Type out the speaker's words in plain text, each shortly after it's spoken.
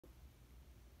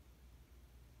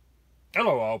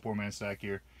Hello all, Poor Man Stack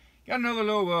here. Got another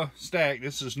little stack.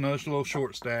 This is another little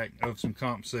short stack of some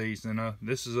COMCs, and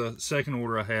this is a second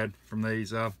order I had from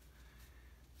these. I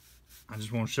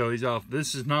just want to show these off.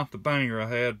 This is not the banger I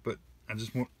had, but I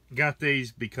just got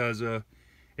these because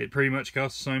it pretty much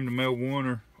costs the same to mail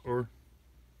one or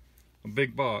a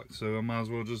big box, so I might as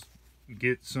well just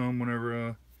get some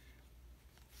whenever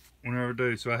I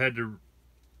do. So I had to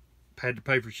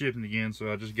pay for shipping again,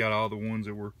 so I just got all the ones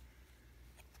that were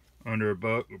under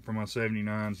 $1 for my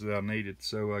 79s that I needed,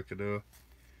 so I could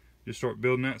just start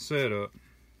building that set up.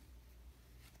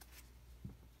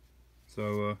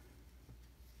 So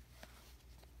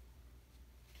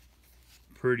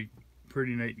pretty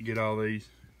neat to get all these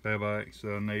baybacks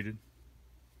that I needed.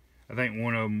 I think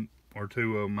one of them or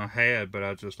two of them I had, but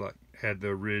I just like had the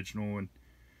original and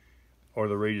or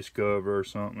the rediscover or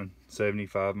something,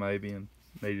 75 maybe, and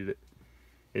needed it.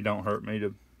 It don't hurt me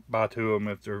to buy two of them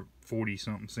if they're 40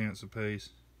 something cents a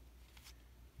piece.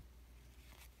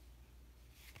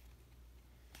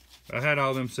 I had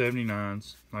all them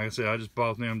 79s. Like I said, I just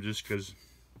bought them just because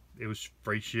it was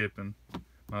free shipping.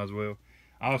 Might as well.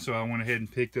 Also, I went ahead and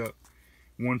picked up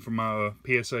one for my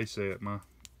PSA set, my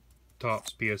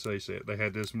Tops PSA set. They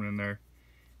had this one in there.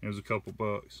 It was a couple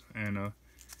bucks. And like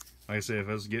I said, if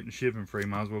I was getting shipping free,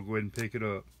 might as well go ahead and pick it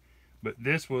up. But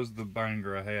this was the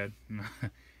banger I had.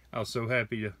 I was so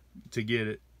happy to get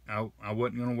it. I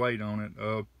wasn't going to wait on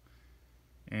it,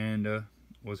 and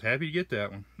was happy to get that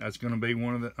one. That's going to be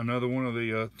another one of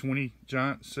the 20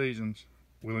 giant seasons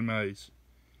Willie Mays.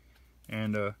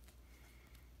 And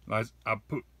I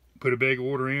put a big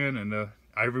order in, and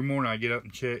every morning I get up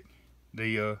and check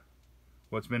the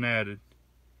what's been added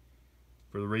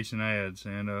for the recent ads,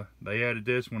 and they added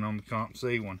this one on the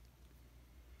COMC one,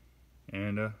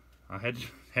 and I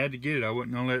had to get it. I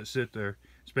wasn't going to let it sit there,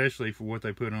 especially for what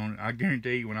they put on it. I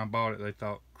guarantee you when I bought it, they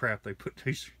thought, crap, they put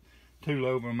too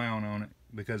low of an amount on it,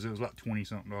 because it was like $20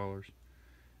 something.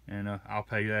 And I'll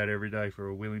pay that every day for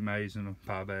a Willie Mays and a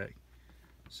pieback.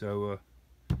 So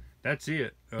that's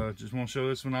it. Just want to show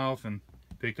this one off and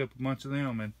picked up a bunch of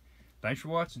them. And thanks for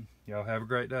watching. Y'all have a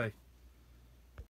great day.